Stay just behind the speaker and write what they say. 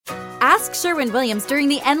Ask Sherwin-Williams during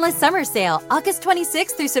the Endless Summer Sale, August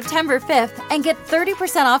 26th through September 5th, and get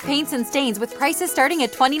 30% off paints and stains with prices starting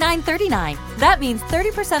at $29.39. That means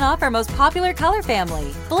 30% off our most popular color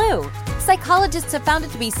family, blue. Psychologists have found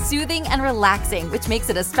it to be soothing and relaxing, which makes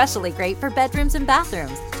it especially great for bedrooms and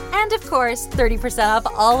bathrooms. And of course, 30% off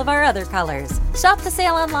all of our other colors. Shop the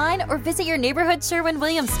sale online or visit your neighborhood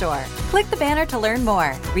Sherwin-Williams store. Click the banner to learn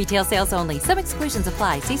more. Retail sales only. Some exclusions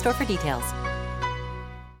apply. See store for details.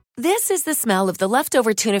 This is the smell of the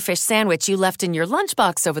leftover tuna fish sandwich you left in your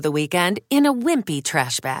lunchbox over the weekend in a wimpy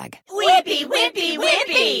trash bag. Wimpy, wimpy,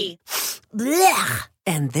 wimpy! Blech!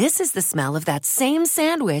 And this is the smell of that same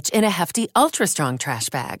sandwich in a Hefty Ultra Strong trash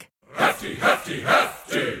bag. Hefty, hefty,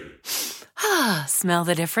 hefty! Ah, smell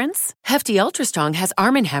the difference? Hefty Ultra Strong has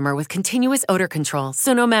Arm & Hammer with continuous odor control,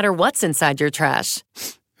 so no matter what's inside your trash,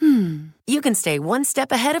 you can stay one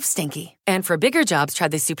step ahead of stinky. And for bigger jobs, try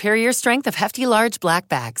the superior strength of Hefty Large Black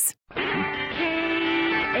Bags.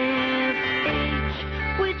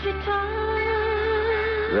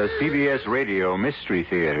 The CBS Radio Mystery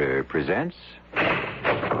Theater presents...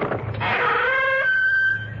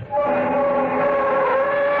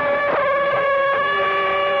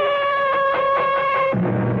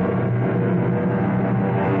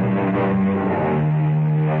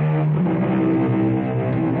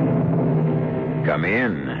 Come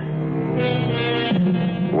in.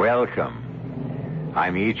 Welcome.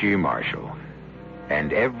 I'm E.G. Marshall,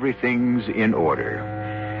 and everything's in order.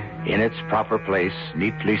 In its proper place,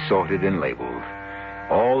 neatly sorted and labeled.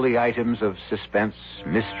 All the items of suspense,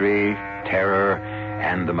 mystery, terror,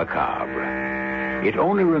 and the macabre. It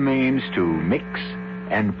only remains to mix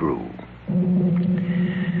and brew.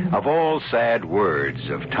 Of all sad words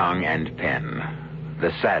of tongue and pen,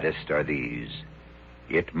 the saddest are these.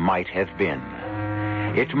 It might have been.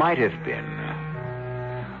 It might have been.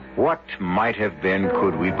 What might have been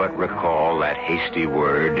could we but recall that hasty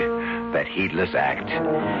word, that heedless act?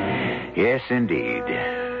 Yes, indeed.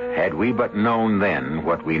 Had we but known then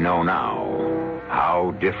what we know now,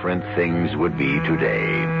 how different things would be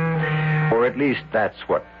today. Or at least that's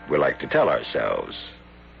what we like to tell ourselves.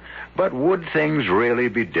 But would things really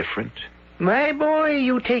be different? My boy,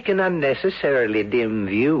 you take an unnecessarily dim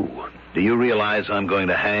view. Do you realize I'm going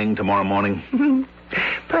to hang tomorrow morning?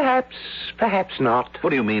 Perhaps not.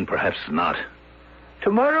 What do you mean, perhaps not?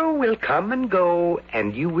 Tomorrow will come and go,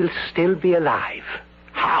 and you will still be alive.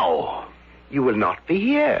 How? You will not be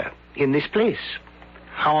here, in this place.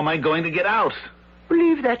 How am I going to get out?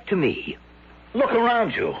 Leave that to me. Look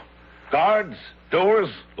around you. Guards, doors,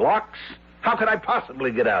 locks. How could I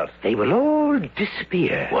possibly get out? They will all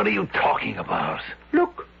disappear. What are you talking about?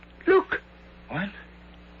 Look. What?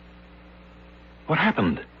 What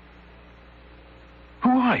happened? Who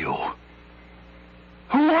are you?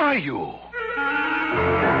 Who are you?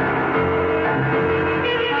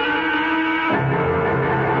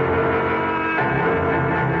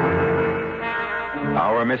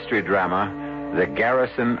 Our mystery drama, The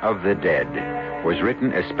Garrison of the Dead, was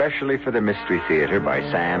written especially for the Mystery Theater by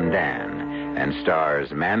Sam Dan and stars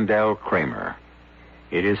Mandel Kramer.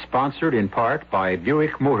 It is sponsored in part by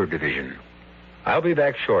Buick Motor Division. I'll be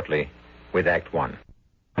back shortly with Act One.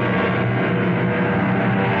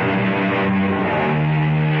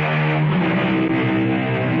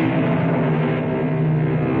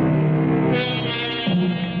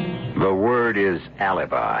 The word is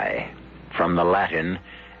alibi, from the Latin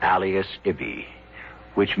alias ibi,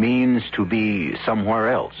 which means to be somewhere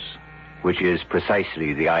else, which is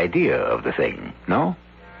precisely the idea of the thing, no?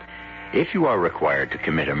 If you are required to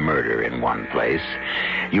commit a murder in one place,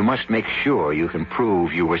 you must make sure you can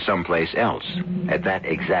prove you were someplace else at that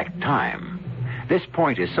exact time. This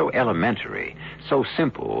point is so elementary, so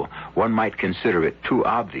simple, one might consider it too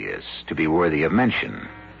obvious to be worthy of mention.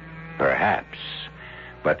 Perhaps.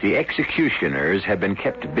 But the executioners have been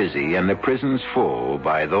kept busy and the prisons full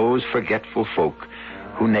by those forgetful folk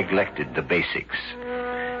who neglected the basics.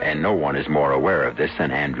 And no one is more aware of this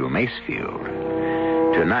than Andrew Macefield.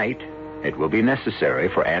 Tonight, it will be necessary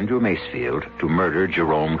for Andrew Macefield to murder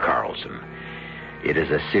Jerome Carlson. It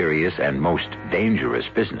is a serious and most dangerous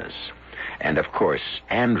business. And, of course,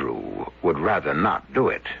 Andrew would rather not do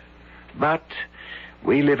it. But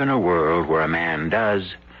we live in a world where a man does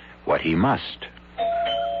what he must.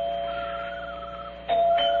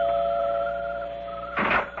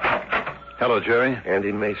 Hello, Jerry.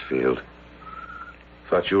 Andy Macefield.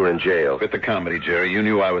 Thought you were in jail. Quit the comedy, Jerry. You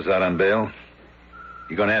knew I was out on bail.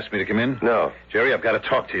 You going to ask me to come in? No. Jerry, I've got to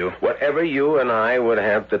talk to you. Whatever you and I would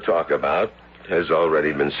have to talk about has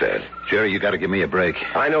already been said. Jerry, you got to give me a break.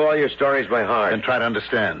 I know all your stories by heart. Then try to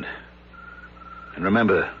understand. And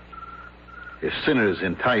remember, If sinners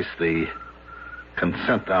entice thee,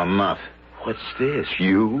 consent thou not. What's this?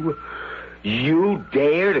 You? You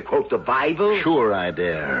dare to quote the Bible? Sure I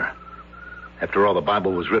dare. After all, the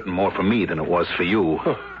Bible was written more for me than it was for you.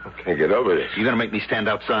 I can't get over this. You gonna make me stand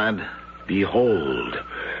outside? Behold,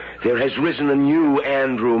 there has risen a new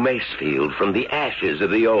Andrew Macefield from the ashes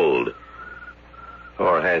of the old.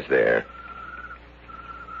 Or has there?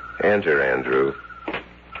 Enter, Andrew.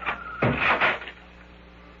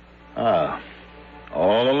 Ah,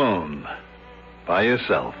 all alone. By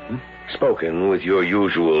yourself. Spoken with your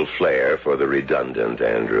usual flair for the redundant,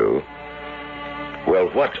 Andrew. Well,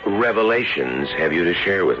 what revelations have you to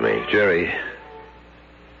share with me? Jerry,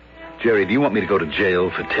 do you want me to go to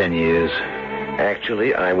jail for 10 years?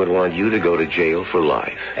 Actually, I would want you to go to jail for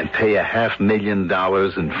life. And pay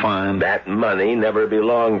 $500,000 in fine? That money never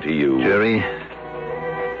belonged to you. Jerry,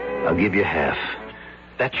 I'll give you half.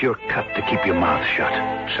 That's your cut to keep your mouth shut.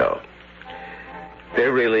 So,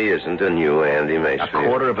 there really isn't a new Andy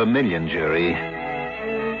Macefield. $250,000, Jerry.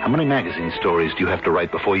 How many magazine stories do you have to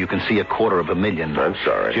write before you can see $250,000? I'm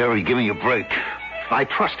sorry. Jerry, give me a break. I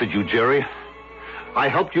trusted you, Jerry. I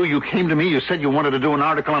helped you. You came to me. You said you wanted to do an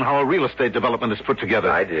article on how a real estate development is put together.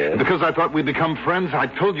 I did. And because I thought we'd become friends, I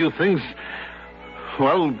told you things,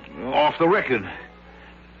 well, off the record.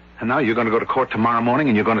 And now you're going to go to court tomorrow morning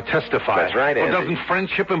and you're going to testify. That's right, Andy. Well, doesn't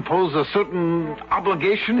friendship impose a certain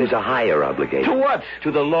obligation? There's a higher obligation. To what?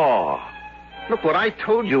 To the law. Look, what I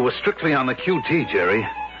told you was strictly on the QT, Jerry.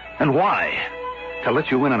 And why? To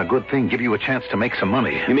let you in on a good thing, give you a chance to make some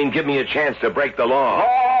money. You mean give me a chance to break the law?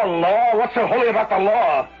 Law? What's so holy about the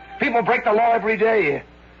law? People break the law every day.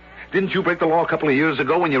 Didn't you break the law a couple of years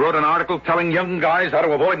ago when you wrote an article telling young guys how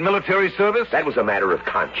to avoid military service? That was a matter of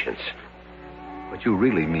conscience. What you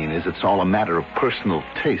really mean is it's all a matter of personal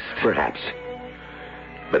taste. Perhaps.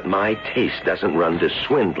 But my taste doesn't run to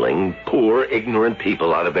swindling poor, ignorant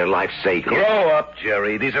people out of their life's savings. Grow up,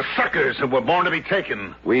 Jerry. These are suckers who were born to be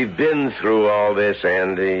taken. We've been through all this,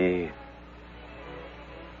 Andy.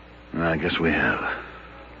 I guess we have.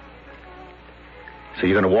 So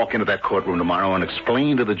you're going to walk into that courtroom tomorrow and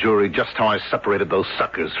explain to the jury just how I separated those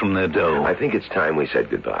suckers from their dough. I think it's time we said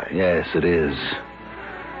goodbye. Yes, it is.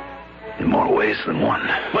 In more ways than one.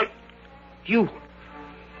 But you're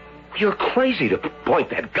crazy to point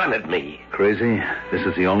that gun at me. Crazy? This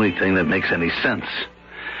is the only thing that makes any sense.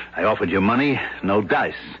 I offered you money, no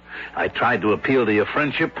dice. I tried to appeal to your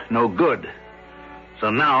friendship, no good. So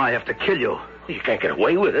now I have to kill you. You can't get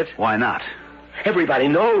away with it. Why not? Everybody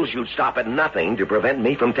knows you'd stop at nothing to prevent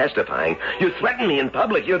me from testifying. You threaten me in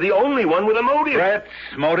public. You're the only one with a motive. Threats,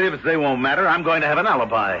 motives, they won't matter. I'm going to have an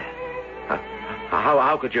alibi.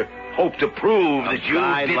 How could you hope to prove that you didn't...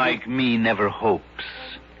 A guy like me never hopes.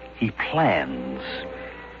 He plans.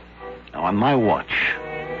 Now, on my watch,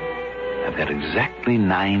 I've got exactly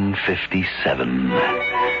 9:57.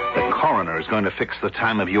 The coroner is going to fix the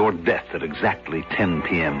time of your death at exactly 10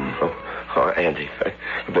 p.m. Oh, Andy,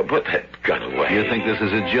 put that gun away. You think this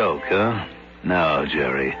is a joke, huh? No,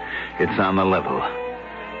 Jerry. It's on the level.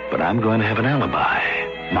 But I'm going to have an alibi.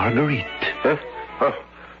 Marguerite. Huh?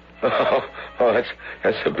 Oh,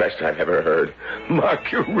 that's the best I've ever heard.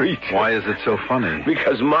 Marguerite. Why is it so funny?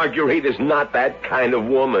 Because Marguerite is not that kind of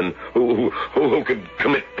woman who could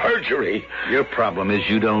commit perjury. Your problem is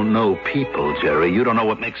you don't know people, Jerry. You don't know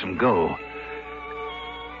what makes them go.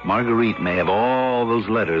 Marguerite may have all those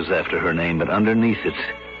letters after her name, but underneath it,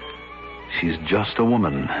 she's just a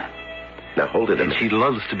woman. Now, hold it a minute. She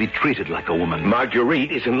loves to be treated like a woman.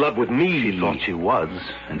 Marguerite is in love with me. She thought she was,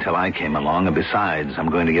 until I came along, and besides, I'm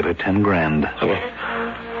going to give her 10 grand. Oh,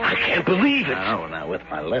 I can't believe it. Now, with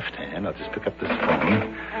my left hand, I'll just pick up this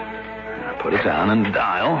phone. I'll put it down and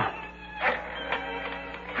dial.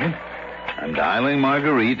 I'm dialing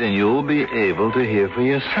Marguerite, and you'll be able to hear for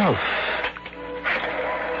yourself.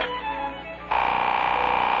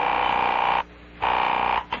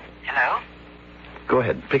 Go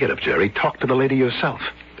ahead. Pick it up, Jerry. Talk to the lady yourself.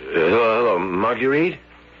 Hello, Marguerite?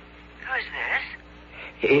 Who's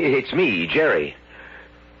this? It's me, Jerry.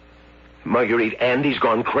 Marguerite, Andy's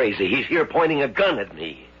gone crazy. He's here pointing a gun at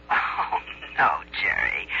me. Oh, no,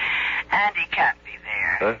 Jerry. Andy can't be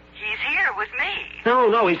there. Huh? He's here with me.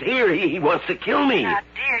 No, he's here. He wants to kill me. Now,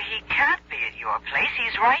 dear, he can't be at your place.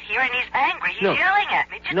 He's right here, and he's angry. He's No. yelling at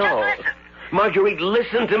me. Just listen. Marguerite,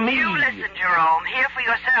 listen to me. You listen, Jerome. Hear for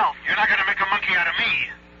yourself. You're not going to make a monkey out of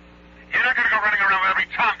me. You're not going to go running around with every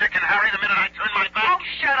Tom, Dick, and Harry the minute I turn my back. Oh,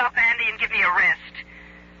 shut up, Andy, and give me a rest.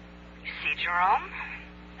 You see, Jerome?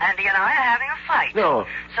 Andy and I are having a fight. No.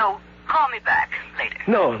 So, call me back later.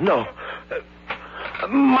 No.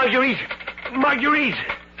 Marguerite!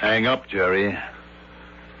 Hang up, Jerry.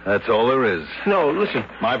 That's all there is. No, listen.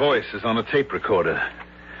 My voice is on a tape recorder.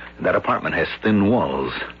 That apartment has thin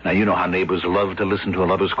walls. Now, you know how neighbors love to listen to a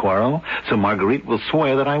lover's quarrel, so Marguerite will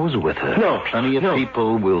swear that I was with her. No. Plenty of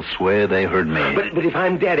people will swear they heard me. But if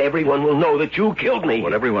I'm dead, everyone will know that you killed me.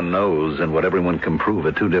 What everyone knows and what everyone can prove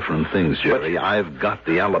are two different things, Jerry. But I've got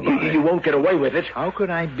the alibi. You won't get away with it. How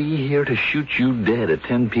could I be here to shoot you dead at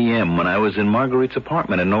 10 p.m. when I was in Marguerite's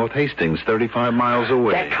apartment in North Hastings, 35 miles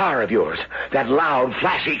away? That car of yours, that loud,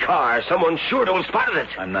 flashy car, someone sure to have spotted it.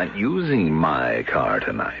 I'm not using my car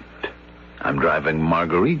tonight. I'm driving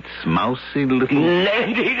Marguerite's mousy little...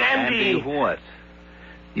 Nandy! What?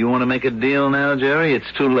 You want to make a deal now, Jerry?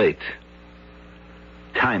 It's too late.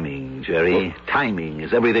 Timing, Jerry. Who? Timing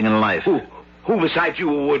is everything in life. Who besides you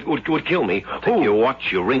would kill me? Take your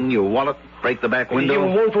watch, your ring, your wallet, break the back window. You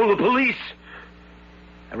won't fool the police.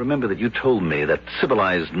 I remember that you told me that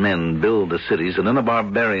civilized men build the cities and then the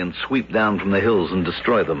barbarians sweep down from the hills and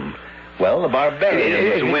destroy them. Well, the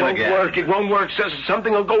barbarians win again. It won't work.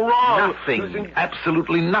 Something will go wrong. Nothing.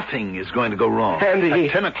 Absolutely nothing is going to go wrong. Andy.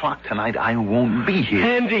 At 10 o'clock tonight, I won't be here.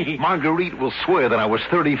 Andy. Marguerite will swear that I was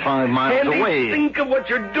 35 miles away. Andy, think of what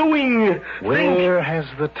you're doing. Where has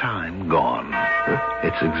the time gone?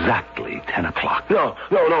 It's exactly 10 o'clock. No.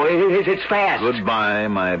 It's fast. Goodbye,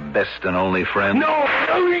 my best and only friend. No.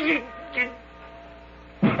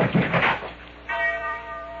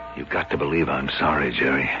 You've got to believe I'm sorry,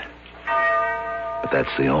 Jerry. But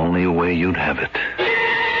that's the only way you'd have it.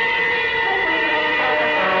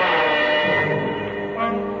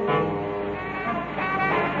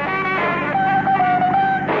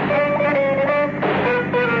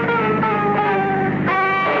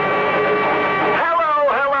 Hello.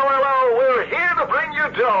 We're here to bring you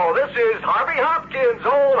dough. This is Harvey Hopkins,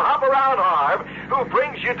 old Hop Around Harv, who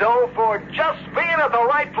brings you dough for just being at the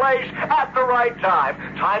right place at the right time.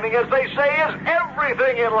 Timing, as they say, is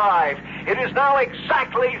everything in life. It is now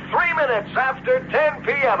exactly 3 minutes after 10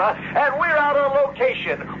 p.m., and we're out on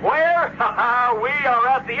location. Where? We are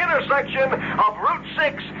at the intersection of Route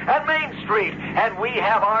 6 and Main Street, and we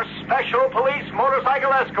have our special police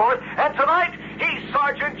motorcycle escort, and tonight, he's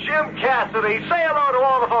Sergeant Jim Cassidy. Say hello to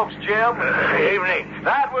all the folks, Jim. Good evening.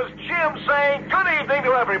 That was Jim saying good evening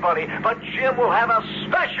to everybody, but Jim will have a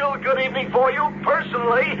special good evening for you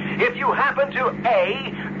personally if you happen to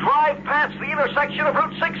A, drive past the intersection of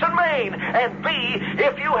Route 6 and Main, and B,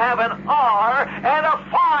 if you have an R and a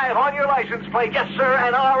 5 on your license plate. Yes, sir,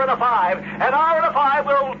 an R and a 5. An R and a 5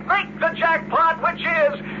 will make the jackpot, which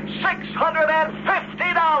is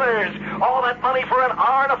 $650. All that money for an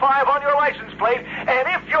R and a 5 on your license plate. And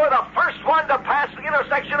if you're the first one to pass the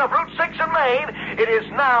intersection of Route 6 and Main, it is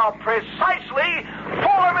now precisely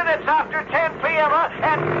 4 minutes after 10 p.m.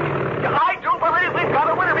 And I do believe we've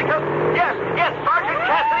got a winner because, yes, Sergeant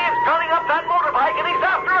Cassidy is gunning up that motorbike and he's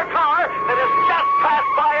after a car that has just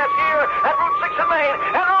passed by us here at Route 6 and Main.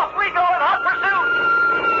 And off we go in hot pursuit.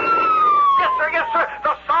 Yes, sir.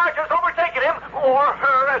 The sergeant's overtaken him, or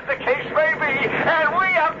her, as the case may be, and we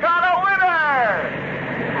have got a winner!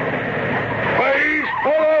 Please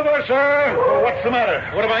pull over, sir. What's the matter?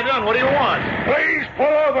 What have I done? What do you want? Please pull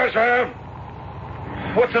over, sir.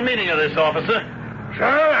 What's the meaning of this, officer? Sir,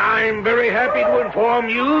 I'm very happy to inform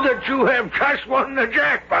you that you have just won the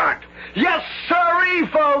jackpot. Yes, sirree,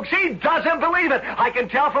 folks. He doesn't believe it. I can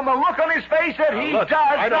tell from the look on his face that he does not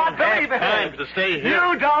believe it. I don't have time to stay here.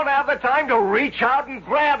 You don't have the time to reach out and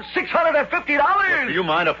grab $650. Do you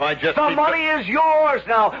mind if I just... The money is yours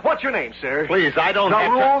now. What's your name, sir? Please, I don't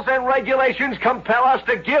have The rules and regulations compel us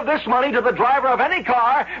to give this money to the driver of any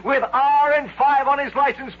car with R and 5 on his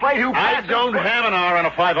license plate who passes... I don't have an R and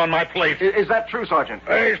a 5 on my plate. Is that true, Sergeant?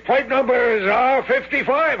 His plate number is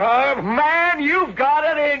R55, Harv. Man, you've got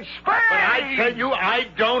it in spades. But I tell you, I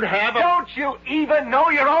don't have a... Don't you even know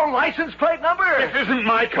your own license plate number? This isn't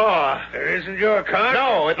my car. It isn't your car?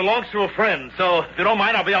 No, it belongs to a friend. So, if you don't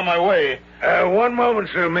mind, I'll be on my way. One moment,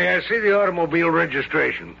 sir. May I see the automobile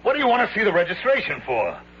registration? What do you want to see the registration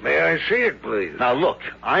for? May I see it, please? Now, look,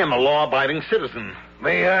 I am a law-abiding citizen.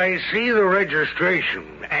 May I see the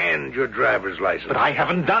registration and your driver's license? But I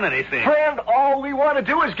haven't done anything. Friend, all we want to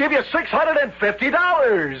do is give you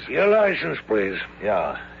 $650. Your license, please.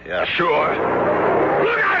 Yeah, sure.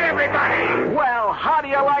 Look out, everybody! Well, how do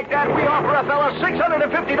you like that? We offer a fella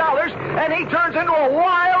 $650, and he turns into a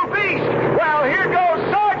wild beast. Well, here goes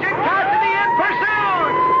Sergeant Cassidy in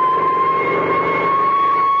pursuit.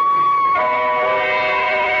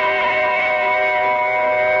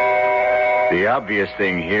 The obvious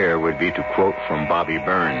thing here would be to quote from Bobby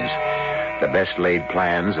Burns, "The best laid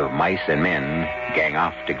plans of mice and men gang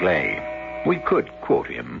off to gley." We could quote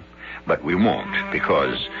him, but we won't,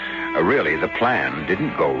 because Really, the plan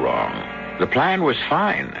didn't go wrong. The plan was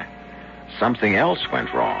fine. Something else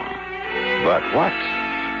went wrong. But what?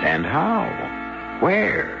 And how?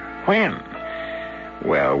 Where? When?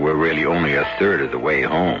 Well, we're really only a third of the way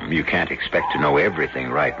home. You can't expect to know everything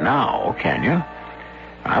right now, can you?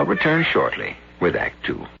 I'll return shortly with Act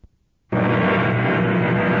 2.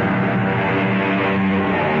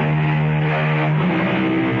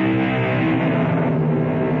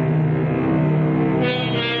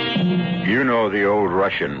 You know the old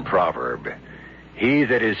Russian proverb, he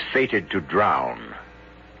that is fated to drown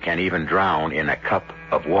can even drown in a cup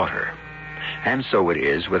of water. And so it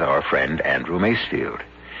is with our friend Andrew Macefield.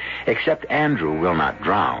 Except Andrew will not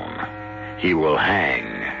drown. He will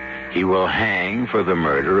hang. He will hang for the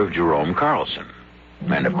murder of Jerome Carlson.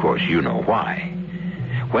 And of course you know why.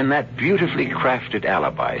 When that beautifully crafted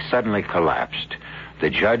alibi suddenly collapsed, the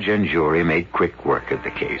judge and jury made quick work of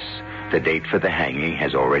the case. The date for the hanging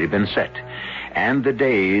has already been set. And the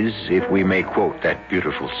days, if we may quote that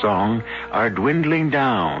beautiful song, are dwindling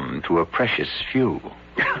down to a precious few.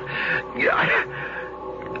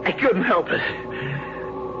 I couldn't help it.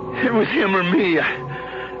 It was him or me.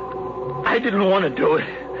 I didn't want to do it.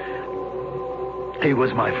 He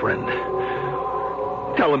was my friend.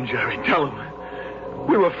 Tell him, Jerry. Tell him.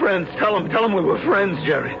 We were friends. Tell him we were friends,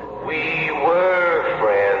 Jerry. We were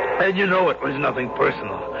friends. And you know it was nothing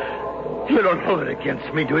personal. You don't hold it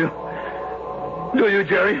against me, do you? Do you,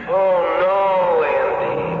 Jerry? Oh, no,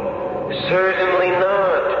 Andy. Certainly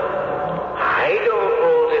not. I don't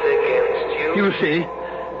hold it against you. You see,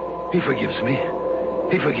 he forgives me.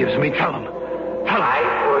 He forgives me. Tell him. Tell him. I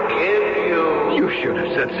forgive you. You should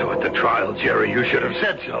have said so at the trial, Jerry. You should have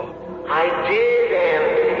said so. I did,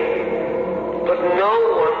 Andy. But no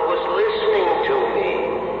one was listening to me.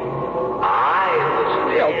 I was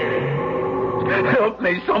there. Help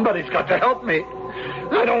me. Somebody's got to help me.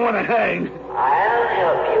 I don't want to hang. I'll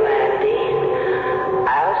help you, Andy.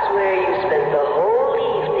 I'll swear you spent the whole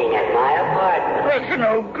evening at my apartment. That's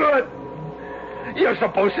no good. You're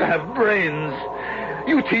supposed to have brains.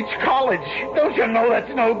 You teach college. Don't you know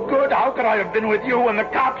that's no good? How could I have been with you when the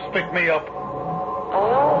cops picked me up?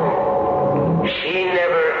 Oh. She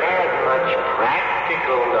never had much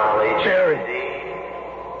practical knowledge.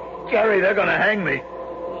 Jerry, they're going to hang me.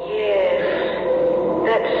 Yes.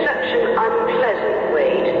 That's such an unpleasant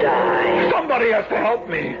way to die. Somebody has to help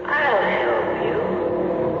me. I'll help you.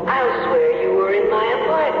 I'll swear you were in my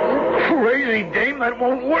apartment. Crazy dame, that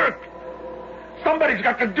won't work. Somebody's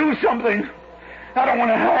got to do something. I don't want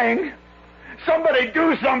to hang. Somebody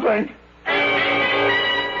do something.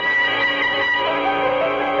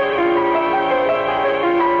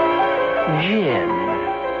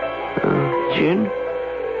 Gin?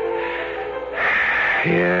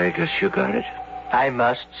 Yeah, I guess you got it. I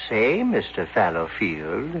must say, Mr.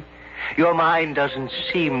 Fallowfield, your mind doesn't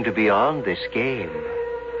seem to be on this game.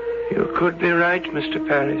 You could be right, Mr.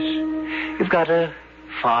 Paris. You've got a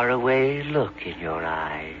faraway look in your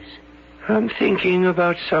eyes. I'm thinking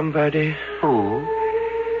about somebody. Who?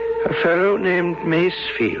 A fellow named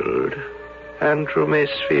Macefield. Andrew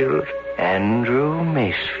Macefield. Andrew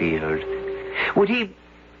Macefield. Would he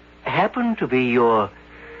happen to be your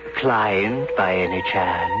client by any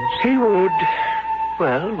chance? He would.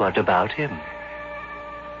 Well, what about him?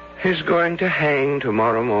 He's going to hang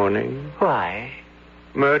tomorrow morning. Why?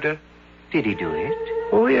 Murder. Did he do it?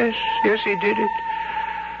 Oh, yes. Yes, he did it.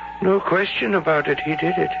 No question about it, he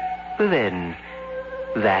did it. Then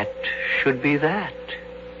that should be that.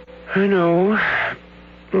 I know,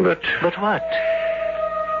 but... But what?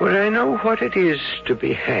 Well, I know what it is to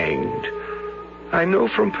be hanged. I know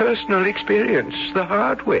from personal experience, the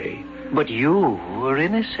hard way. But you were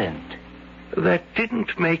innocent. That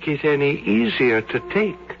didn't make it any easier to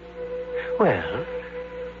take. Well,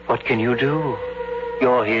 what can you do?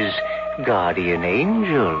 You're his guardian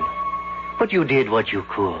angel. But you did what you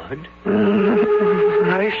could.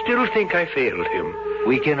 I still think I failed him.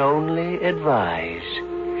 We can only advise.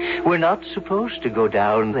 We're not supposed to go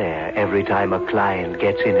down there every time a client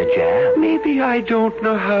gets in a jam. Maybe I don't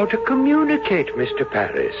know how to communicate, Mr.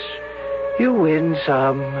 Paris. You win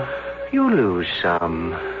some, you lose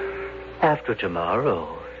some. After tomorrow,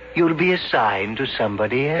 you'll be assigned to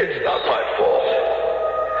somebody else. It's not my fault.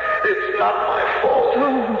 It's not my fault.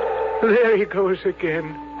 Oh, there he goes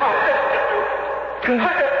again.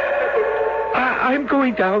 I'm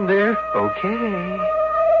going down there. Okay.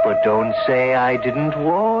 But don't say I didn't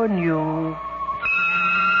warn you.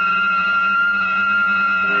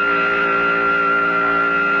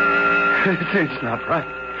 It's not right.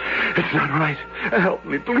 It's not right. Help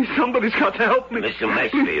me, please. Somebody's got to help me. Mr.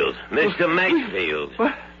 Maxfield. Mr. Maxfield.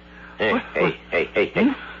 What? Hey.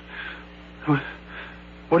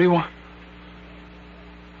 What do you want?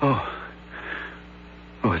 Oh,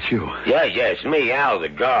 it's you. Yes, me, Al, the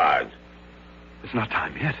guard. It's not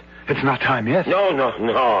time yet. It's not time yet. No,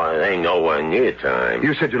 it ain't nowhere near time.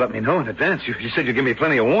 You said you'd let me know in advance. You said you'd give me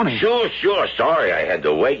plenty of warning. Sure. Sorry I had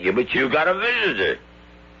to wake you, but you got a visitor.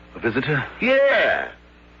 A visitor? Yeah.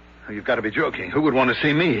 You've got to be joking. Who would want to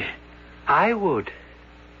see me? I would.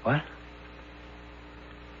 What?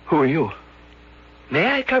 Who are you? May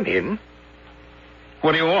I come in?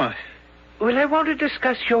 What do you want? Well, I want to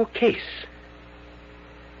discuss your case.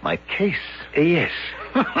 My case? Yes.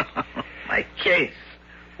 My case?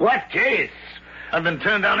 What case? I've been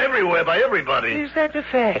turned down everywhere by everybody. Is that a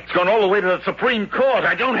fact? It's gone all the way to the Supreme Court.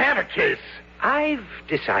 I don't have a case. I've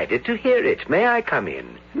decided to hear it. May I come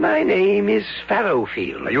in? My name is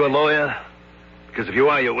Fallowfield. Are you a lawyer? Because if you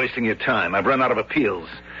are, you're wasting your time. I've run out of appeals.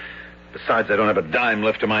 Besides, I don't have a dime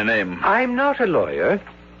left to my name. I'm not a lawyer.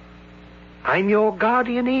 I'm your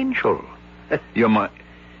guardian angel. You're my...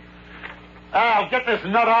 Al, get this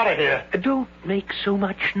nut out of here. Don't make so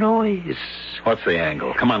much noise. What's the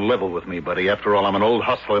angle? Come on, level with me, buddy. After all, I'm an old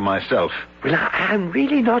hustler myself. Well, I'm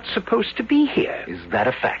really not supposed to be here. Is that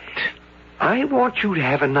a fact? I want you to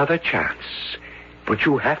have another chance. But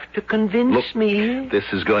you have to convince me.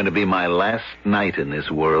 This is going to be my last night in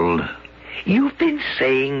this world. You've been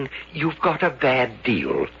saying you've got a bad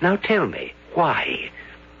deal. Now tell me, why?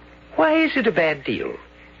 Why is it a bad deal?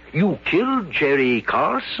 You killed Jerry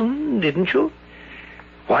Carson, didn't you?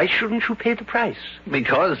 Why shouldn't you pay the price?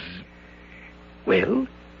 Because... Well,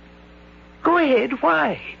 go ahead,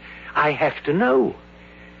 why? I have to know.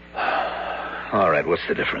 All right, what's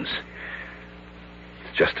the difference?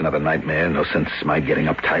 It's just another nightmare. No sense my getting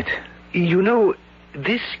uptight. You know,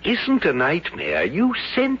 this isn't a nightmare. You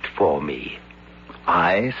sent for me.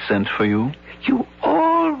 I sent for you? You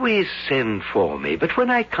always send for me, but when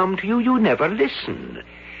I come to you, you never listen.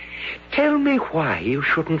 Tell me why you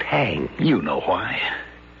shouldn't hang. You know why.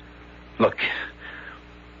 Look,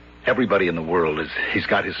 everybody in the world he's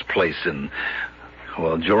got his place in,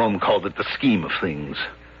 well, Jerome called it the scheme of things.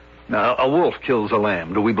 Now, a wolf kills a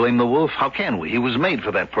lamb. Do we blame the wolf? How can we? He was made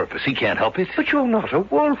for that purpose. He can't help it. But you're not a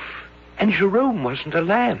wolf. And Jerome wasn't a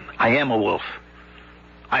lamb. I am a wolf.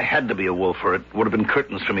 I had to be a wolf, or it would have been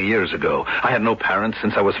curtains for me years ago. I had no parents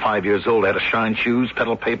since I was 5 years old. I had to shine shoes,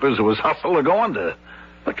 peddle papers. It was hustle or go under.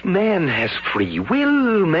 But man has free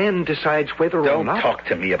will. Man decides whether or not... Don't talk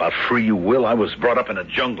to me about free will. I was brought up in a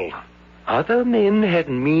jungle. Other men had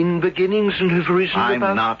mean beginnings and have risen I'm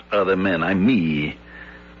not other men. I'm me.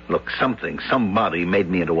 Look, somebody made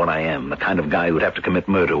me into what I am, the kind of guy who'd have to commit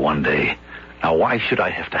murder one day. Now, why should I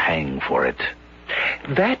have to hang for it?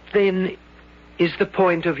 That, then, is the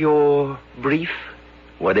point of your brief?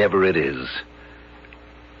 Whatever it is,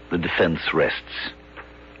 the defense rests.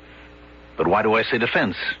 But why do I say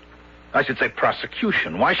defense? I should say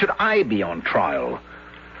prosecution. Why should I be on trial?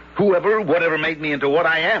 Whatever made me into what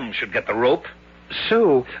I am should get the rope.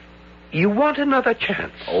 So, you want another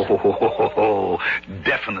chance? Oh,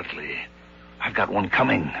 definitely. I've got one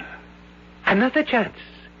coming. Another chance?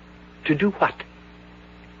 To do what?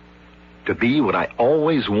 To be what I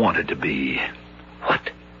always wanted to be. What?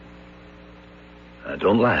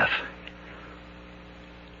 Don't laugh.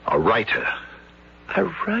 A writer. A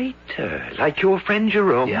writer? Like your friend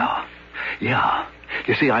Jerome? Yeah.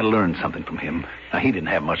 You see, I learned something from him. Now, he didn't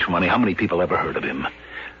have much money. How many people ever heard of him?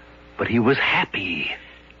 But he was happy.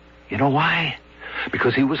 You know why?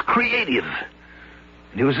 Because he was creative.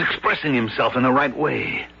 And he was expressing himself in the right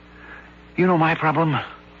way. You know my problem?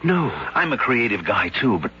 No. I'm a creative guy,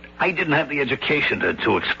 too, but I didn't have the education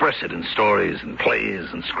to express it in stories and plays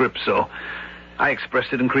and scripts, so I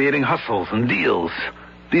expressed it in creating hustles and deals.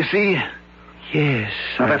 Do you see? Yes.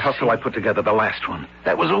 Now, that hustle I put together, the last one,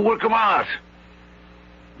 that was a work of art.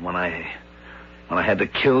 When I had to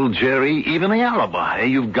kill Jerry, even the alibi,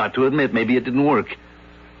 you've got to admit, maybe it didn't work.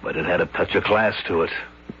 But it had a touch of class to it.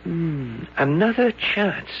 Another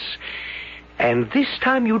chance. And this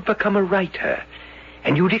time you'd become a writer.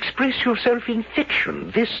 And you'd express yourself in fiction.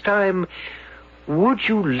 This time, would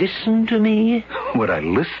you listen to me? Would I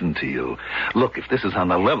listen to you? Look, if this is on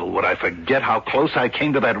the level, would I forget how close I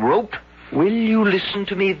came to that rope? Will you listen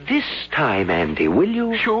to me this time, Andy? Will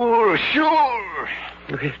you? Sure.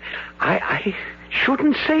 I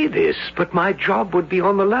shouldn't say this, but my job would be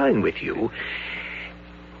on the line with you.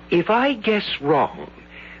 If I guess wrong,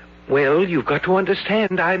 well, you've got to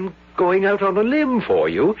understand I'm going out on a limb for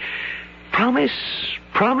you. Promise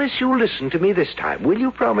you'll listen to me this time. Will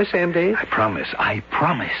you promise, Andy? I promise.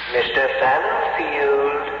 Mr.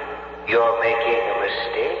 Fallowfield, you're making a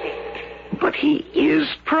mistake. But he is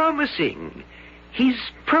promising. He's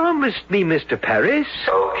promised me, Mr. Paris.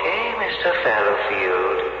 Okay, Mr.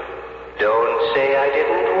 Fallowfield. Don't say I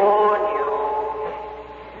didn't warn you.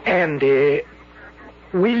 And,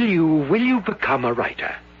 will you become a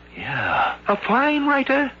writer? Yeah. A fine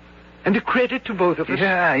writer? And a credit to both of us?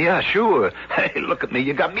 Yeah, sure. Hey, look at me.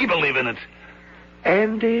 You got me believing it.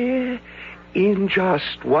 And, in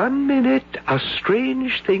just 1 minute, a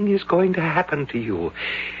strange thing is going to happen to you.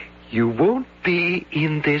 You won't be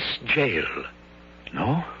in this jail.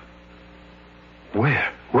 No? Where?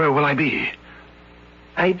 Where will I be?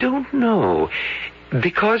 I don't know.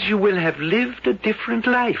 Because you will have lived a different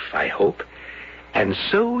life, I hope. And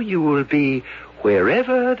so you will be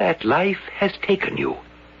wherever that life has taken you.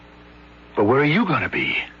 But where are you going to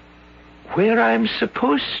be? Where I'm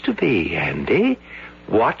supposed to be, Andy.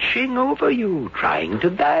 Watching over you, trying to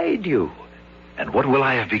guide you. And what will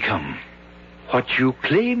I have become? What you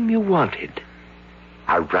claim you wanted.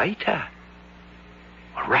 A writer.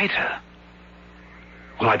 A writer?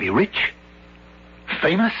 Will I be rich?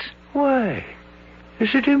 Famous? Why?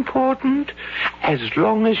 Is it important? As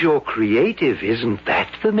long as you're creative, isn't that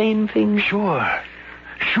the main thing?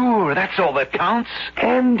 Sure, that's all that counts.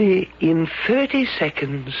 Andy, in 30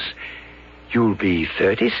 seconds, you'll be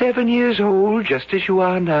 37 years old, just as you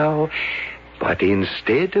are now. But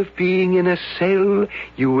instead of being in a cell,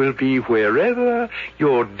 you will be wherever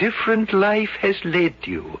your different life has led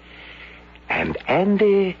you. And,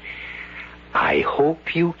 Andy, I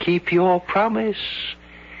hope you keep your promise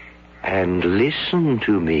and listen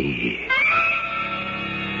to me.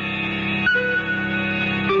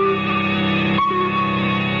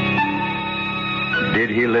 Did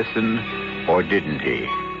he listen or didn't he?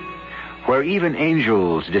 Where even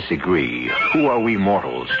angels disagree, who are we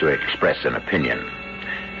mortals to express an opinion?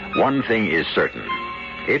 One thing is certain.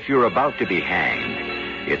 If you're about to be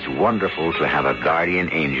hanged, it's wonderful to have a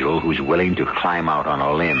guardian angel who's willing to climb out on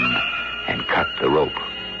a limb and cut the rope.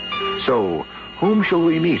 So, whom shall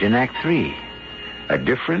we meet in Act 3? A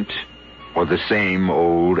different or the same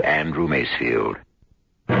old Andrew Macefield?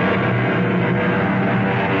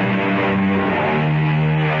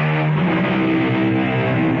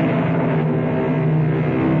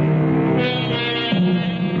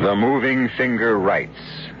 The moving finger writes,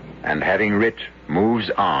 and having writ, moves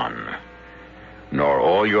on. Nor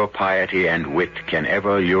all your piety and wit can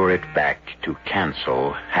ever lure it back to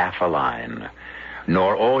cancel half a line.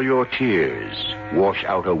 Nor all your tears wash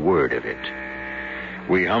out a word of it.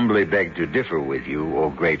 We humbly beg to differ with you, O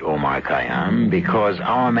great Omar Khayyam, because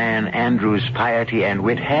our man Andrew's piety and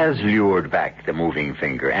wit has lured back the moving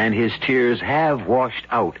finger, and his tears have washed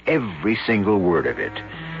out every single word of it.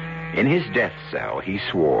 In his death cell, he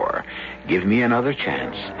swore, "Give me another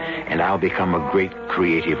chance, and I'll become a great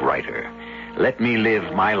creative writer. Let me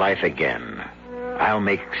live my life again. I'll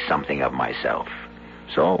make something of myself."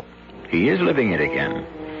 So, he is living it again,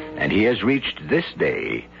 and he has reached this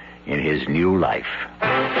day in his new life.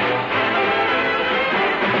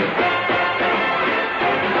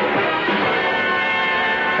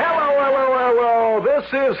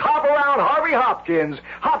 This is Hop Around Harvey Hopkins,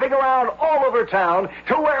 hopping around all over town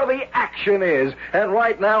to where the action is. And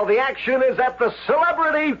right now, the action is at the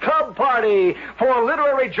Celebrity Club Party for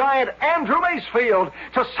literary giant Andrew Macefield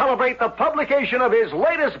to celebrate the publication of his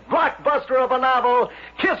latest blockbuster of a novel,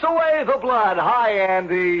 Kiss Away the Blood. Hi,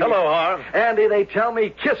 Andy. Hello, Harv. Andy, they tell me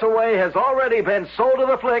Kiss Away has already been sold to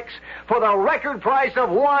the flicks for the record price of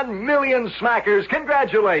 1 million smackers.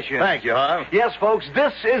 Congratulations. Thank you, Harv. Yes, folks,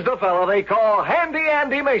 this is the fellow they call Handy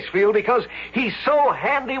Andy Macefield because he's so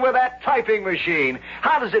handy with that typing machine.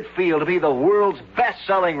 How does it feel to be the world's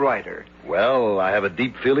best-selling writer? Well, I have a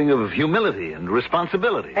deep feeling of humility and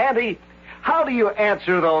responsibility. Andy, how do you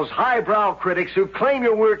answer those highbrow critics who claim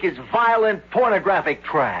your work is violent, pornographic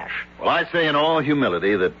trash? Well, I say in all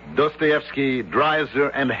humility that Dostoevsky,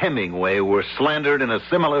 Dreiser, and Hemingway were slandered in a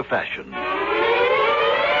similar fashion.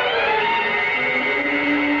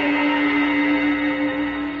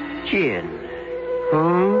 Gin.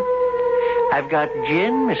 I've got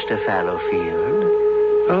gin, Mr. Fallowfield.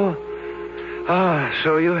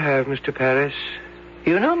 So you have, Mr. Paris.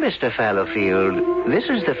 You know, Mr. Fallowfield, this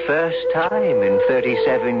is the first time in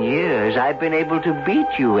 37 years I've been able to beat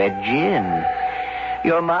you at gin.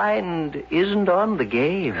 Your mind isn't on the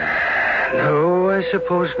game. No, I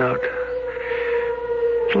suppose not.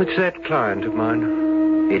 It's that client of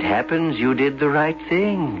mine. It happens you did the right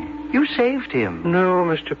thing. You saved him. No,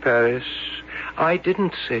 Mr. Paris. I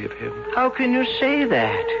didn't save him. How can you say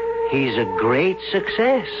that? He's a great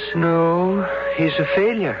success. No, he's a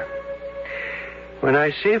failure. When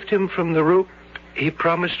I saved him from the rope, he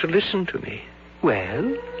promised to listen to me.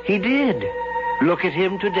 Well, he did. Look at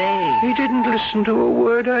him today. He didn't listen to a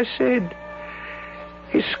word I said.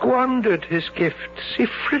 He squandered his gifts. He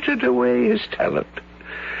frittered away his talent.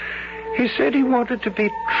 He said he wanted to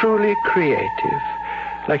be truly creative,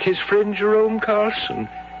 like his friend Jerome Carlson.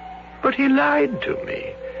 But he lied to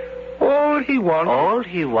me. All he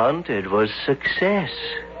wanted was success.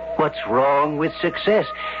 What's wrong with success?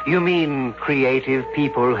 You mean creative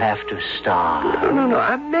people have to starve? No.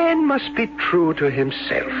 A man must be true to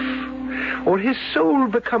himself, or his soul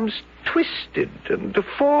becomes twisted and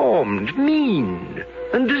deformed, mean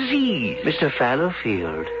and diseased. Mr.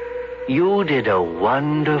 Fallowfield, you did a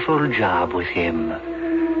wonderful job with him.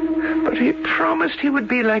 But he promised he would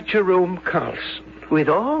be like Jerome Carlson. With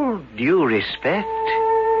all due respect,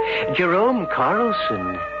 Jerome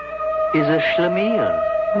Carlson is a schlemiel.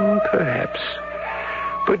 Perhaps.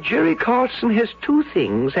 But Jerry Carlson has two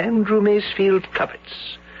things Andrew Macefield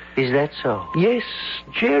covets. Is that so? Yes,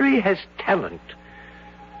 Jerry has talent.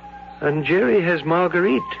 And Jerry has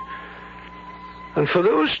Marguerite. And for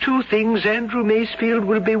those two things, Andrew Macefield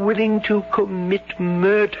will be willing to commit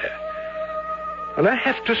murder. And I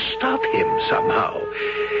have to stop him somehow.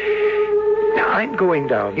 Now, I'm going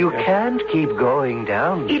down. You can't keep going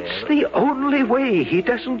down there. It's the only way. He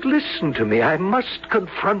doesn't listen to me. I must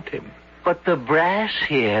confront him. But the brass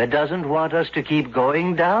here doesn't want us to keep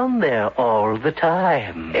going down there all the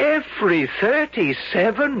time. Every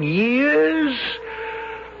 37 years?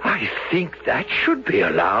 I think that should be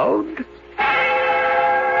allowed.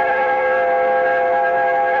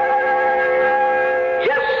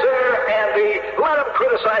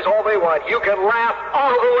 Criticize all they want. You can laugh all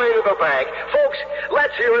the way to the bank. Folks,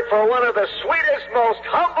 let's hear it for one of the sweetest, most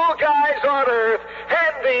humble guys on earth,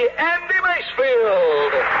 Andy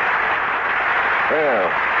Macefield. Well,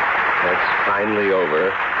 that's finally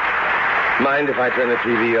over. Mind if I turn the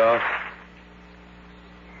TV off?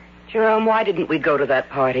 Jerome, why didn't we go to that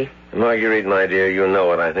party? Marguerite, my dear, you know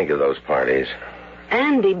what I think of those parties.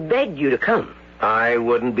 Andy begged you to come. I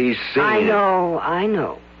wouldn't be seen. I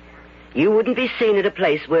know. You wouldn't be seen at a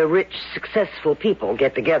place where rich, successful people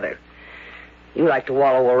get together. You like to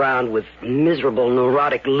wallow around with miserable,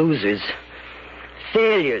 neurotic losers.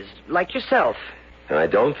 Failures, like yourself. And I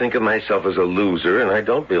don't think of myself as a loser, and I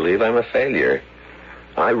don't believe I'm a failure.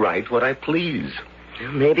 I write what I please.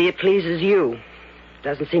 Maybe it pleases you.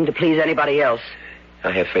 Doesn't seem to please anybody else.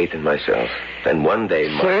 I have faith in myself. And one day...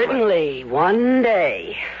 Certainly, one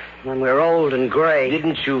day... when we're old and gray.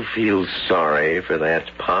 Didn't you feel sorry for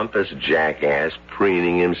that pompous jackass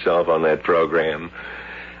preening himself on that program?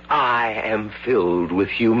 I am filled with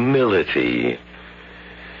humility.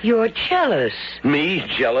 You're jealous. Me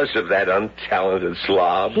jealous of that untalented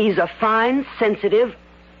slob? He's a fine, sensitive,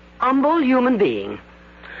 humble human being.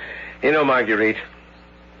 You know, Marguerite,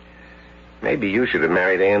 maybe you should have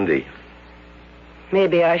married Andy.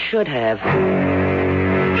 Maybe I should have.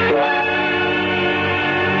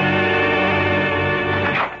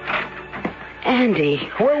 Andy.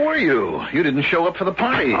 Where were you? You didn't show up for the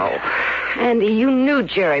party. Oh, Andy, you knew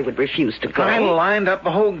Jerry would refuse to go. I lined up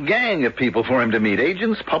a whole gang of people for him to meet.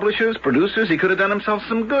 Agents, publishers, producers. He could have done himself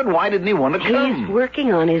some good. Why didn't he want to come? He's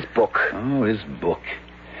working on his book. Oh, his book.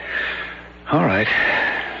 All right.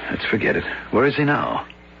 Let's forget it. Where is he now?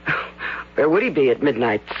 Where would he be at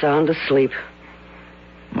midnight? Sound asleep.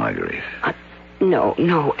 Marguerite. No,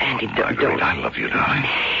 Andy, Marguerite, don't. I love you, darling.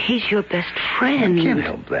 He's your best friend. I can't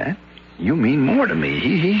help that. You mean more to me.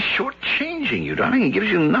 He's shortchanging you, darling. He gives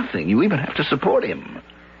you nothing. You even have to support him.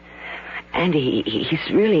 Andy, he's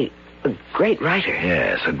really a great writer.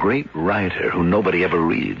 Yes, a great writer who nobody ever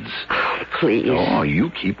reads. Oh, please. Oh,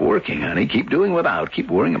 you keep working, honey. Keep doing without.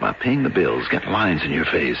 Keep worrying about paying the bills. Get lines in your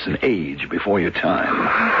face and age before your time.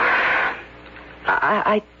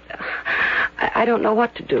 I don't know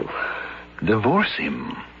what to do. Divorce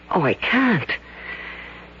him. Oh, I can't.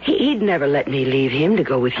 He'd never let me leave him to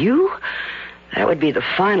go with you. That would be the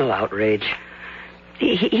final outrage.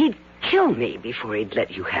 He'd kill me before he'd let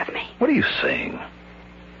you have me. What are you saying?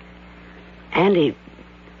 Andy,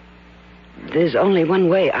 there's only one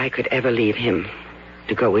way I could ever leave him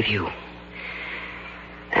to go with you.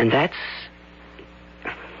 And that's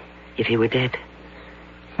if he were dead.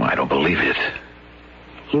 Well, I don't believe it.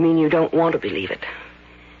 You mean you don't want to believe it?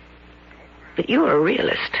 But you're a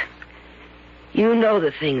realist. You know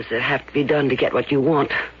the things that have to be done to get what you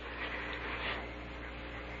want.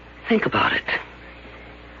 Think about it.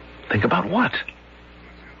 Think about what?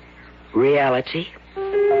 Reality.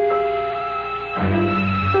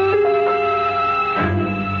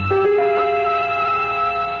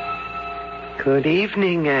 Good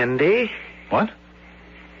evening, Andy. What?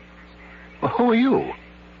 Well, who are you?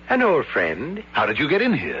 An old friend. How did you get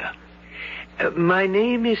in here? My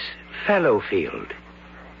name is Fallowfield.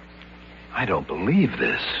 I don't believe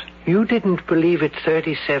this. You didn't believe it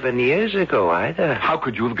 37 years ago either. How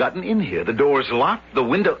could you have gotten in here? The door's locked, the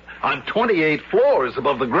window... I'm 28 floors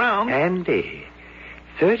above the ground. Andy,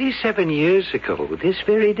 37 years ago, this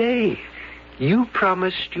very day, you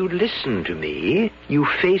promised you'd listen to me. You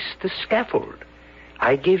faced the scaffold.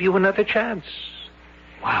 I gave you another chance.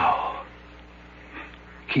 Wow.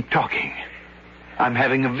 Keep talking. I'm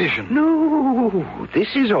having a vision. No,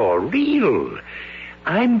 this is all real.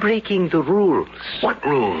 I'm breaking the rules. What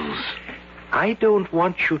rules? I don't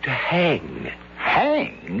want you to hang.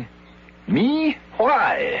 Hang? Me?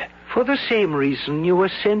 Why? For the same reason you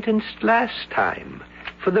were sentenced last time.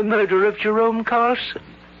 For the murder of Jerome Carson.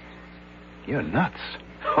 You're nuts.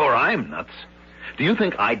 Or I'm nuts. Do you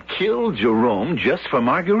think I'd kill Jerome just for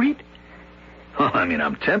Marguerite? I mean,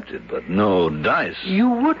 I'm tempted, but no dice. You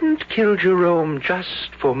wouldn't kill Jerome just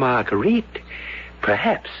for Marguerite,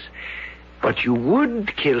 perhaps. But you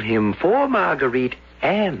would kill him for Marguerite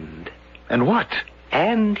and... And what?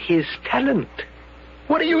 And his talent.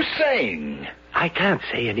 What are you saying? I can't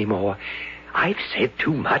say any more. I've said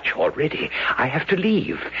too much already. I have to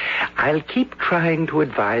leave. I'll keep trying to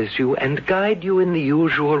advise you and guide you in the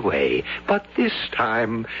usual way. But this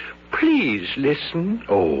time, please listen.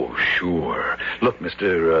 Oh, sure. Look,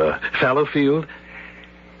 Mr. Fallowfield.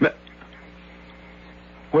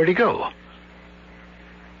 Where'd he go?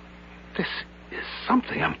 This is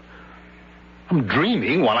something. I'm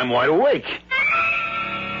dreaming while I'm wide awake.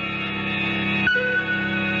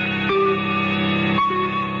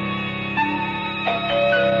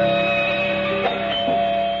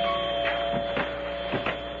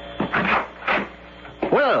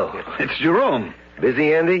 Well, it's Jerome.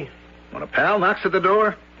 Busy, Andy? When a pal knocks at the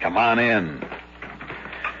door, come on in.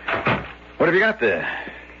 What have you got there?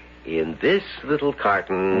 In this little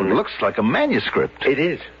carton... Well, it looks like a manuscript. It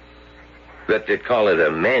is. But to call it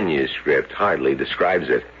a manuscript hardly describes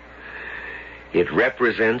it. It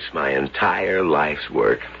represents my entire life's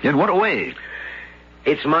work. In what way?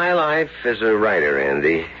 It's my life as a writer,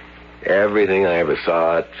 Andy. Everything I ever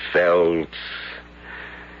thought, felt...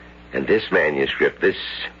 And this manuscript,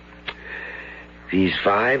 these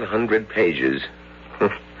 500 pages,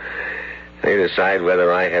 they decide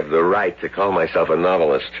whether I have the right to call myself a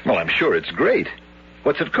novelist. Well, I'm sure it's great.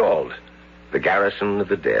 What's it called? The Garrison of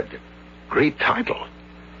the Dead. Great title.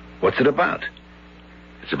 What's it about?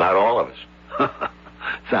 It's about all of us.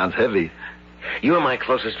 Sounds heavy. You are my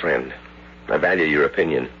closest friend. I value your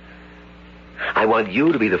opinion. I want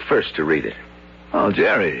you to be the first to read it. Oh,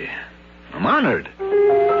 Jerry, I'm honored.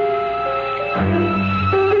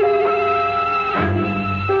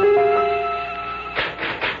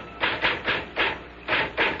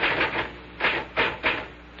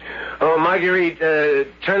 Oh, Marguerite,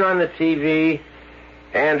 turn on the TV.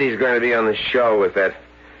 Andy's going to be on the show with that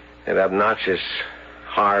obnoxious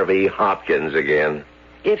Harvey Hopkins again.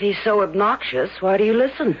 If he's so obnoxious, why do you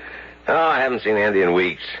listen? Oh, I haven't seen Andy in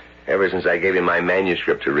weeks, ever since I gave him my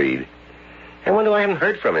manuscript to read. I wonder I haven't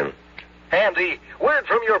heard from him. Andy, word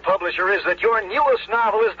from your publisher is that your newest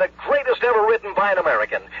novel is the greatest ever written by an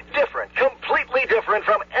American. Different, completely different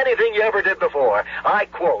from anything you ever did before. I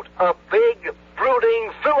quote, a big,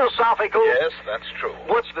 brooding, philosophical... Yes, that's true.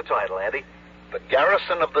 What's the title, Andy? The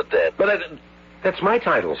Garrison of the Dead. But that's my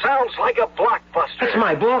title. Sounds like a blockbuster. That's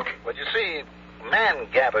my book. Well, you see, man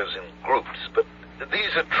gathers in groups, but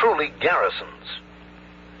these are truly garrisons.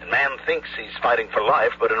 And man thinks he's fighting for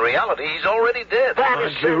life, but in reality, he's already dead. That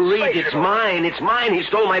is Marguerite, it's mine. It's mine. He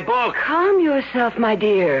stole my book. Calm yourself, my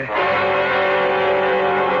dear.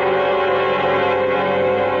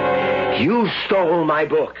 You stole my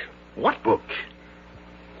book. What book?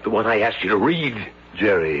 The one I asked you to read.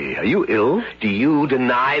 Jerry, are you ill? Do you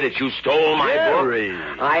deny that you stole my Jerry.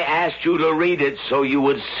 book? I asked you to read it so you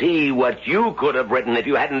would see what you could have written if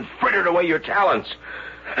you hadn't frittered away your talents.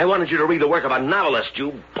 I wanted you to read the work of a novelist,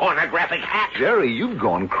 you pornographic hack. Jerry, you've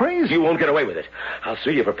gone crazy. You won't get away with it. I'll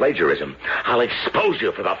sue you for plagiarism. I'll expose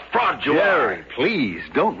you for the fraud you are. Jerry, please,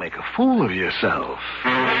 don't make a fool of yourself.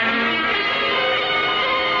 Andy,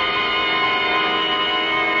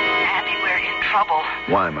 we're in trouble.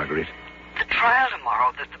 Why, Marguerite? The trial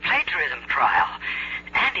tomorrow, the plagiarism trial.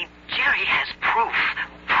 Andy, Jerry has proof.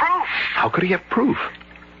 Proof! How could he have proof?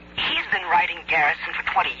 He's been writing Garrison for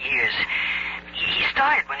 20 years. He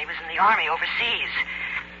started when he was in the army overseas.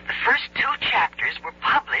 The first 2 chapters were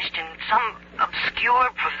published in some obscure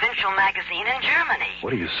provincial magazine in Germany.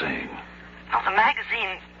 What are you saying? Now, the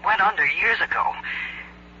magazine went under years ago.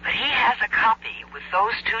 But he has a copy with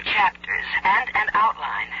those 2 chapters and an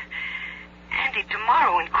outline. Andy,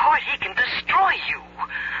 tomorrow in court he can destroy you.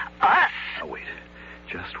 Us. Now, wait.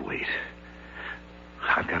 Just wait.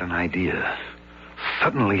 I've got an idea.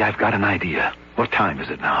 Suddenly, I've got an idea. What time is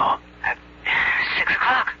it now? 6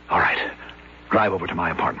 o'clock. All right. Drive over to my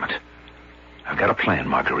apartment. I've got a plan,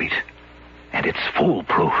 Marguerite. And it's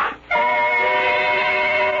foolproof.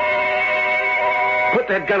 Put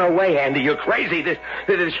that gun away, Andy. You're crazy.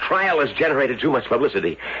 This trial has generated too much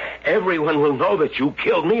publicity. Everyone will know that you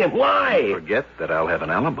killed me, and why? Forget that I'll have an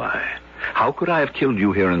alibi. How could I have killed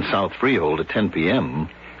you here in South Freehold at 10 p.m.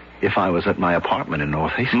 if I was at my apartment in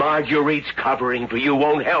North Hastings? Marguerite's covering for you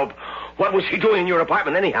won't help. What was she doing in your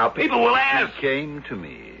apartment anyhow? People will ask. She came to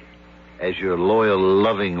me as your loyal,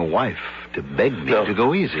 loving wife to beg me to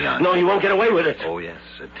go easy on you. No, you won't get away with it. Oh, yes.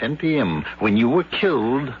 At 10 p.m., when you were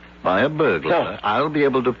killed by a burglar, I'll be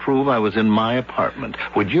able to prove I was in my apartment.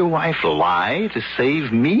 Would your wife lie to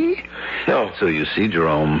save me? No. So you see,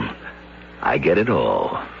 Jerome, I get it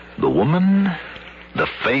all. The woman, the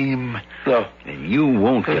fame. No. And you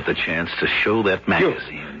won't get the chance to show that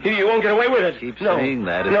magazine. You won't get away with it. Keep saying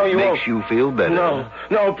that if it makes you feel better.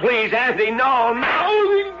 No, please, Andy, no.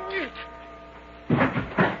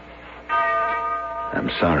 I'm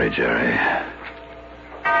sorry, Jerry.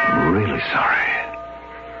 I'm really sorry.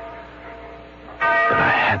 But I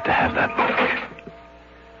had to have that book.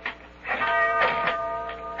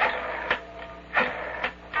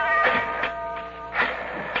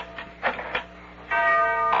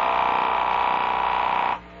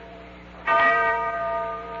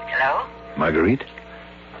 Hello? Marguerite,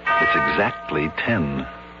 it's exactly 10.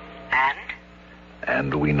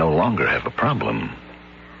 And we no longer have a problem.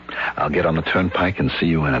 I'll get on the turnpike and see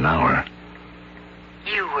you in an hour.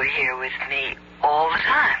 You were here with me all the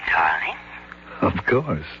time, darling. Of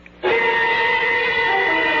course.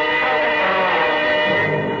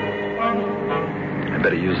 I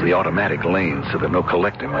better use the automatic lane so that no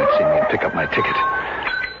collector might see me and pick up my ticket.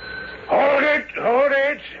 Hold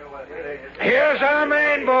it. Here's our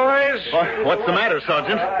man, boys. What's the matter,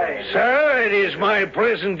 Sergeant? Sir, it is my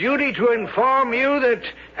present duty to inform you that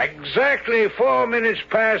exactly 4 minutes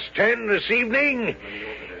past 10 this evening,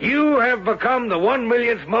 you have become the 1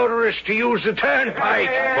 millionth motorist to use the turnpike.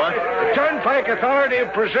 What? The Turnpike Authority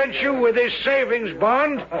presents you with his savings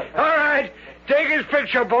bond. All right, take his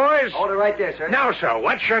picture, boys. Hold it right there, sir. Now, sir,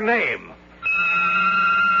 what's your name?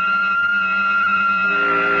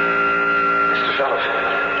 Mr. Fallowfield,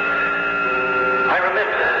 I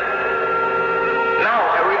remember. Now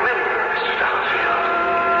I remember, Mr. Fallowfield.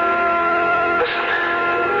 Listen,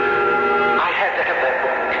 I had to have that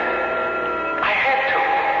book. I had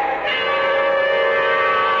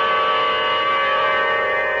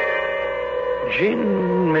to. Gin,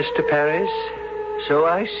 Mr. Paris. So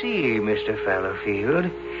I see, Mr.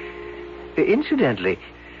 Fallowfield. Incidentally,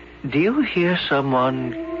 do you hear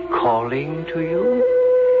someone calling to you?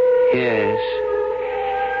 Yes.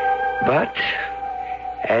 But,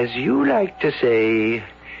 as you like to say,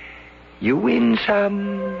 you win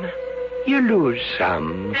some, you lose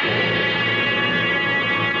some.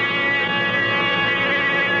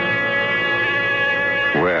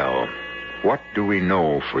 Well, what do we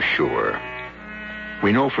know for sure?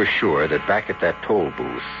 We know for sure that back at that toll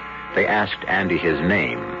booth, they asked Andy his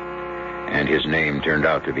name, and his name turned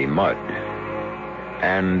out to be Mud.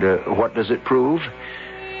 And what does it prove?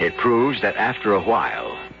 It proves that after a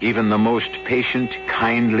while, even the most patient,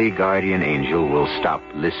 kindly guardian angel will stop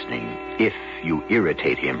listening if you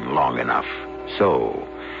irritate him long enough. So,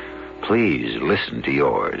 please listen to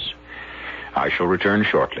yours. I shall return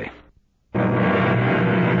shortly.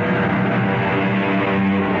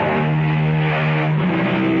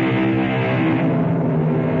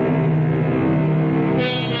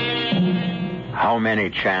 How many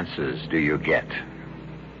chances do you get?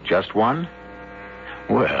 Just one?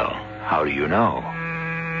 Well, how do you know?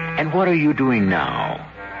 And what are you doing now?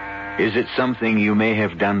 Is it something you may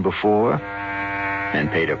have done before and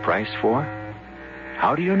paid a price for?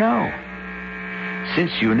 How do you know?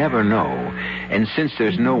 Since you never know, and since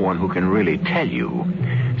there's no one who can really tell you,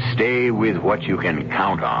 stay with what you can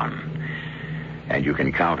count on. And you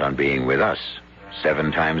can count on being with us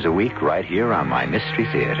 7 times a week right here on my Mystery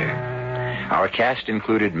Theater. Our cast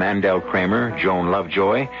included Mandel Kramer, Joan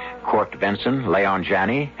Lovejoy, Court Benson, Leon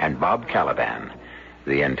Janney, and Bob Caliban.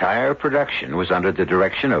 The entire production was under the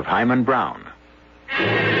direction of Hyman Brown.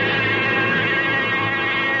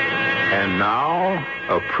 And now,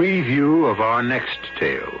 a preview of our next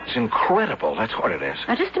tale. It's incredible. That's what it is.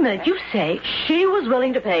 Now, just a minute. You say she was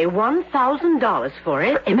willing to pay $1,000 for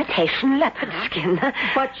it. For imitation leopard skin.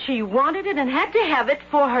 But she wanted it and had to have it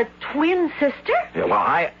for her twin sister? Yeah, well,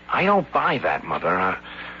 I don't buy that, Mother.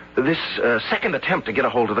 This second attempt to get a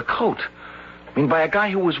hold of the coat. I mean, by a guy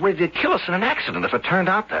who was ready to kill us in an accident if it turned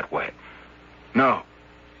out that way. No.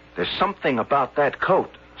 There's something about that coat.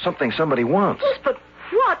 Something somebody wants. Yes, but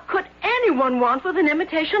what could anyone want with an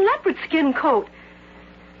imitation leopard skin coat?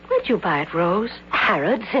 Where'd you buy it, Rose?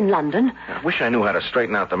 Harrods in London? I wish I knew how to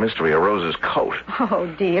straighten out the mystery of Rose's coat.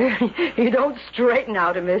 Oh, dear. You don't straighten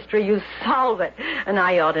out a mystery, you solve it. And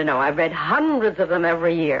I ought to know. I've read hundreds of them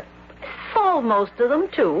every year. Solve most of them,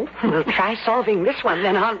 too. Well, try solving this one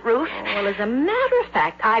then, Aunt Ruth. Well, as a matter of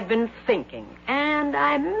fact, I've been thinking, and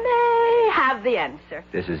I may have the answer.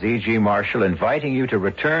 This is E.G. Marshall inviting you to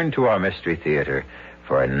return to our Mystery Theater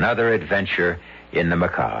for another adventure in the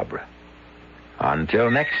macabre. Until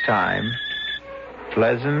next time,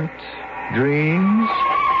 pleasant dreams.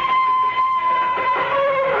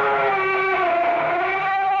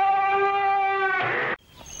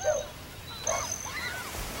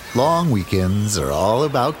 Long weekends are all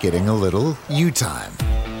about getting a little you time.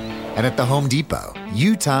 And at the Home Depot,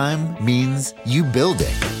 you time means you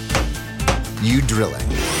building, you drilling,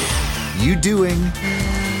 you doing,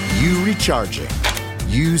 you recharging,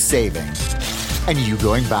 you saving, and you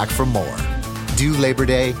going back for more. Do Labor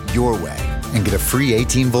Day your way and get a free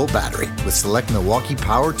 18-volt battery with select Milwaukee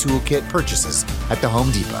Power Toolkit purchases at the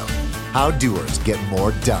Home Depot. How doers get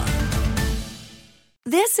more done.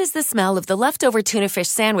 This is the smell of the leftover tuna fish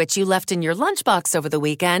sandwich you left in your lunchbox over the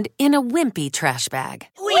weekend in a wimpy trash bag.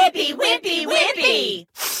 Wimpy, wimpy, wimpy!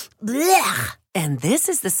 Blech! And this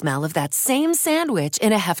is the smell of that same sandwich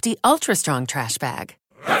in a hefty, ultra-strong trash bag.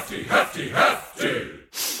 Hefty, hefty, hefty!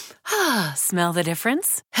 Ah, smell the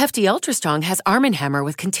difference? Hefty Ultra Strong has Arm & Hammer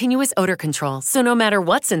with continuous odor control, so no matter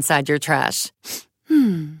what's inside your trash,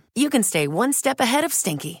 you can stay one step ahead of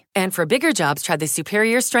stinky. And for bigger jobs, try the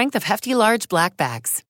superior strength of Hefty Large Black Bags.